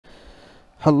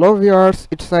Hello viewers,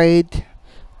 it's Said.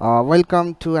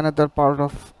 Welcome to another part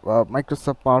of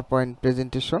Microsoft PowerPoint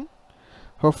presentation.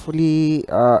 Hopefully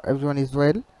everyone is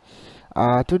well.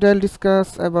 Today I'll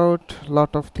discuss about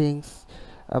lot of things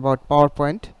about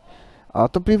PowerPoint.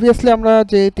 তো previously আমরা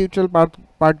যে tutorial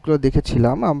পার্টগুলো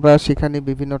দেখেছিলাম আমরা সেখানে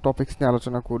বিভিন্ন topics নিয়ে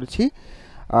আলোচনা করেছি।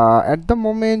 অ্যাট দ্য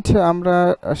মোমেন্ট আমরা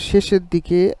শেষের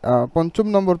দিকে পঞ্চম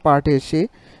নম্বর পার্টে এসে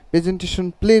প্রেজেন্টেশন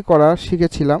প্লে করা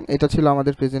শিখেছিলাম। এটা ছিল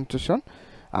আমাদের প্রেজেন্টেশন।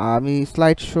 আমি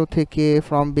স্লাইড শো থেকে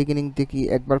ফ্রম বিগিনিং থেকে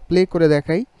একবার প্লে করে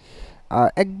দেখাই।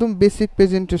 একদম বেসিক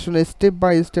প্রেজেন্টেশনে স্টেপ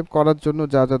বাই স্টেপ করার জন্য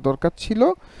যা যা দরকার ছিল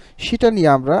সেটা নিয়ে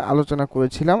আমরা আলোচনা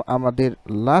করেছিলাম আমাদের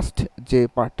লাস্ট যে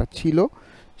পার্টটা ছিল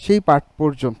সেই পার্ট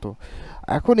পর্যন্ত।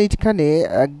 এখন এইখানে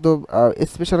একদম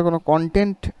স্পেশাল কোনো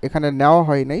কন্টেন্ট এখানে নেওয়া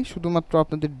হয় নাই, শুধুমাত্র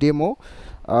আপনাদের ডেমো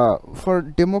ফর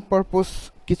ডেমো পারপোজ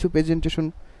কিছু প্রেজেন্টেশন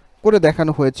করে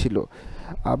দেখানো হয়েছিল।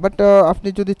 বাট আপনি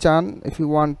যদি চান, if you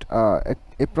want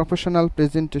a professional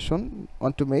presentation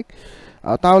want to make,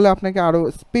 তাহলে আপনাকে আরও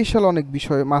স্পেশাল অনেক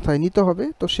বিষয় মাথায় নিতে হবে।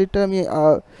 তো সেটা আমি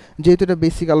যেহেতু এটা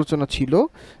বেসিক আলোচনা ছিল,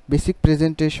 বেসিক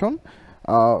প্রেজেন্টেশন,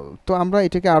 তো আমরা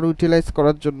এটাকে আরও ইউটিলাইজ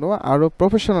করার জন্য, আরও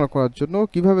প্রফেশনাল করার জন্য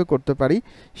কিভাবে করতে পারি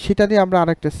সেটা নিয়ে আমরা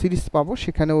আরেকটা সিরিজ পাবো,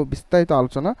 সেখানেও বিস্তারিত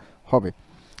আলোচনা হবে।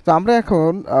 তো আমরা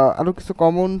এখন আরও কিছু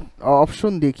কমন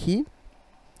অপশন দেখি,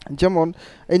 যেমন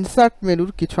ইনসার্ট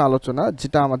মেনুর কিছু আলোচনা,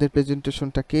 যেটা আমাদের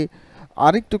প্রেজেন্টেশনটাকে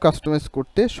আরেকটু কাস্টমাইজ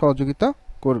করতে সহযোগিতা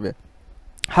করবে।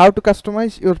 How to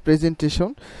customize your presentation?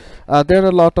 There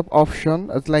are a lot of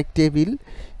options like table.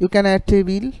 You can add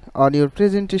table on your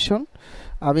presentation.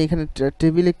 আমি এখানে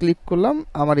টেবিলে ক্লিক করলাম,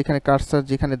 আমার এখানে কার্সার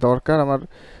যেখানে দরকার,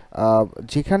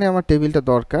 যেখানে আমার টেবিলটা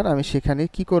দরকার আমি সেখানে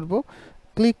কি করব,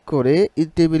 ক্লিক করে এই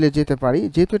টেবিলে যেতে পারি।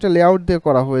 যেহেতু এটা লেআউট দিয়ে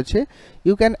করা হয়েছে,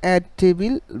 you can add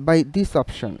table by this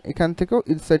option. এখান থেকেও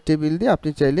ইনসাইড টেবিল দিয়ে আপনি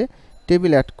চাইলে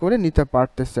টেবিল অ্যাড করে নিতে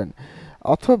পারতেছেন,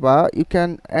 অথবা you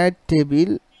can add table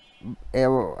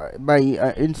by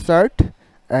insert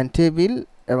and table,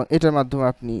 এবং এটার মাধ্যমে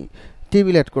আপনি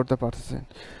টেবিল অ্যাড করতে পারতেছেন।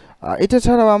 এটা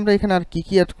ছাড়াও আমরা এখানে আর কি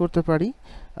অ্যাড করতে পারি,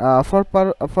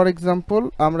 ফর এক্সাম্পল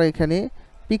আমরা এখানে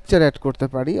পিকচার অ্যাড করতে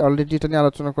পারি। অলরেডি এটা নিয়ে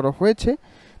আলোচনা করা হয়েছে।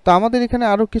 তো আমাদের এখানে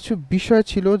আরও কিছু বিষয়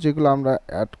ছিল যেগুলো আমরা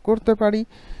অ্যাড করতে পারি,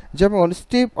 যেমন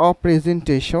স্টেপ অফ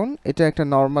প্রেজেন্টেশন। এটা একটা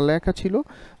নর্মাল লেখা ছিল,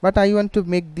 but I want to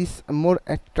make this more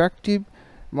attractive,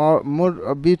 more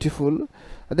beautiful.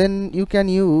 Then you can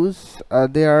use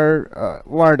their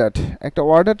word art. একটা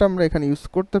ওয়ার্ড আর্ট আমরা এখানে ইউজ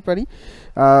করতে পারি।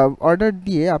 ওয়ার্ড আর্ট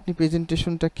দিয়ে আপনি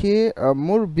প্রেজেন্টেশনটাকে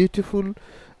মোর বিউটিফুল,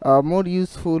 মোর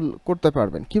ইউজফুল করতে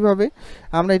পারবেন। কিভাবে?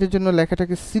 আমরা এটার জন্য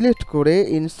লেখাটাকে সিলেক্ট করে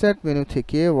ইনসার্ট মেনু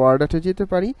থেকে ওয়ার্ড আর্টে যেতে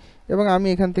পারি, এবং আমি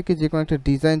এখান থেকে যে কোনো একটা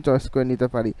ডিজাইন চয়েস করে নিতে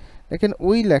পারি। দেখেন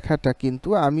ওই লেখাটা কিন্তু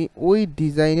আমি ওই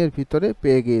ডিজাইনের ভিতরে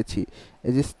পেয়ে গিয়েছি।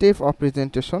 এই যে স্টেপ অফ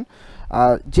প্রেজেন্টেশন,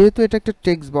 যেহেতু এটা একটা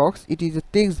text box, it is a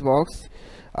text box.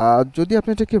 যদি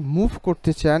আপনি এটাকে মুভ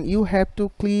করতে চান, you have to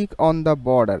click on the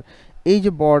border. এই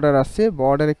যে বর্ডার আছে,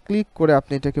 বর্ডারে ক্লিক করে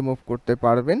আপনি এটাকে মুভ করতে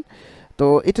পারবেন। তো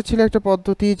এটা ছিল একটা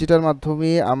পদ্ধতি যেটার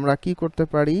মাধ্যমে আমরা কি করতে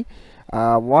পারি,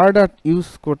 ওয়ার্ড আর্ট ইউজ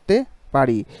করতে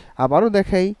পারি। আবারও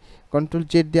দেখাই, কন্ট্রোল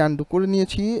জেড দিয়ে আন্ডু করে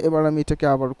নিয়েছি, এবার আমি এটাকে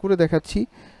আবার করে দেখাচ্ছি।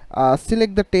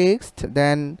 Select the text,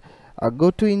 then go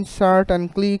to insert and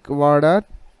click word art,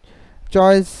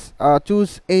 choose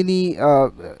any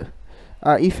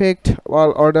effect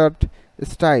wall order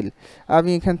style. আমি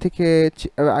এখান থেকে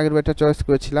আগের বারটা চয়েস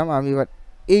করেছিলাম, আমি এবার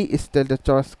এই স্টাইলটা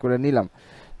চয়েস করে নিলাম।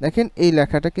 দেখেন এই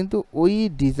লেখাটা কিন্তু ওই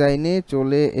ডিজাইনে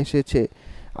চলে এসেছে।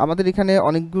 আমাদের এখানে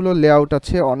অনেকগুলো লেআউট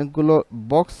আছে, অনেকগুলো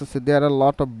বক্স আছে, দেয়ার আর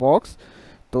লট অফ বক্স।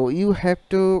 তো you have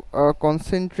to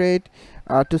concentrate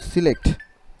to select,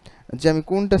 যে আমি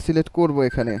কোনটা সিলেক্ট করব,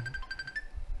 এখানে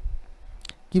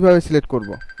কিভাবে সিলেক্ট করব।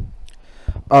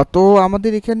 তো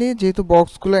আমাদের এখানে যেহেতু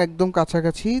বক্সগুলো একদম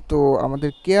কাছাকাছি, তো আমাদের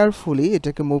কেয়ারফুলি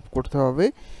এটাকে মুভ করতে হবে।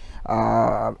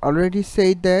 Already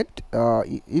said that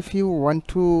if you want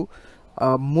to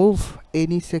move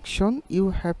any section, you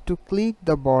have to click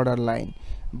the border line.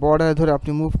 বর্ডারে ধরে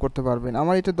আপনি মুভ করতে পারবেন।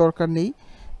 আমার এটা দরকার নেই,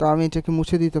 তো আমি এটাকে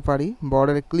মুছে দিতে পারি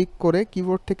বর্ডারে ক্লিক করে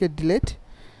কিবোর্ড থেকে ডিলিট,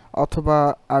 অথবা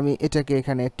আমি এটাকে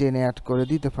এখানে টেনে অ্যাড করে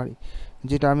দিতে পারি,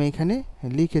 যেটা আমি এখানে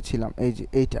লিখেছিলাম। এই যে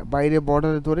এইটা বাইরে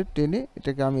বর্ডারে ধরে টেনে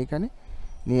এটাকে আমি এখানে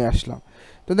নিয়ে আসলাম।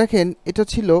 তো দেখেন এটা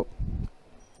ছিল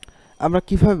আমরা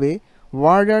কিভাবে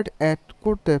ওয়ার্ড আর্ট অ্যাড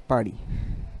করতে পারি।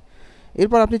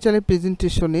 এরপর আপনি চাইলে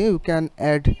প্রেজেন্টেশনে you can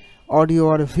add audio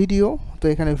R video. তো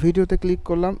এখানে ভিডিওতে ক্লিক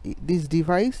করলাম, this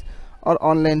device or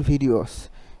online videos.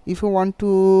 If you want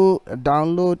to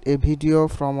download A video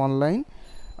from online,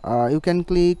 you can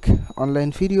click online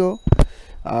video.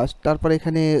 তারপরে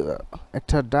এখানে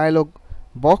একটা ডায়লগ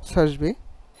বক্স আসবে,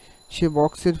 সে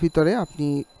বক্সের ভিতরে আপনি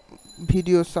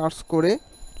ভিডিও সার্চ করে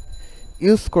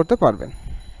ইউজ করতে পারবেন।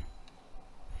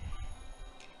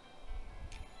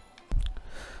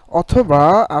 অথবা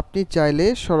আপনি চাইলে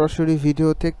সরাসরি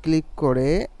ভিডিওতে ক্লিক করে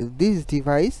দিস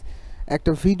ডিভাইস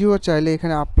একটা ভিডিও চাইলে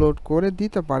এখানে আপলোড করে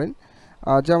দিতে পারেন।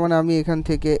 যেমন আমি এখান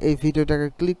থেকে এই ভিডিওটাকে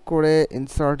ক্লিক করে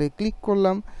ইনসার্টে ক্লিক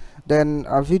করলাম, দেন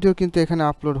ভিডিও কিন্তু এখানে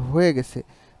আপলোড হয়ে গেছে।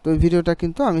 তো এই ভিডিওটা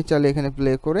কিন্তু আমি চাইলে এখানে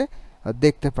প্লে করে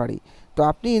দেখতে পারি। তো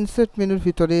আপনি ইনসার্ট মেনুর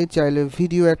ভিতরে চাইলে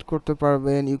ভিডিও অ্যাড করতে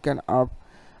পারবেন, ইউ ক্যান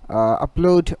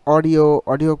আপলোড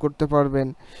অডিও করতে পারবেন,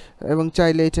 এবং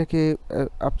চাইলে এটাকে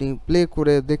আপনি প্লে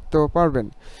করে দেখতেও পারবেন।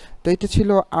 তো এটা ছিল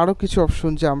আরও কিছু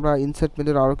অপশন, যে আমরা ইনসার্ট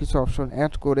মেনুর আরও কিছু অপশন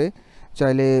অ্যাড করে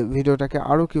চাইলে ভিডিওটাকে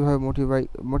আরও কীভাবে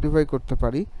মডিফাই করতে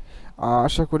পারি।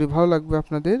 আশা করি ভালো লাগবে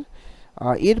আপনাদের।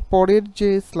 এর পরের যে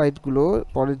স্লাইডগুলো,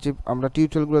 পরের যে আমরা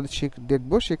টিউটোরিয়ালগুলো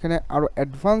দেখব, সেখানে আরও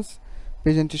অ্যাডভান্স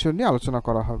প্রেজেন্টেশন নিয়ে আলোচনা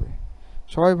করা হবে।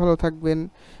 সবাই ভালো থাকবেন।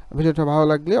 ভিডিওটা ভালো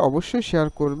লাগলে অবশ্যই শেয়ার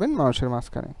করবেন মানুষের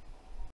মাঝখানে।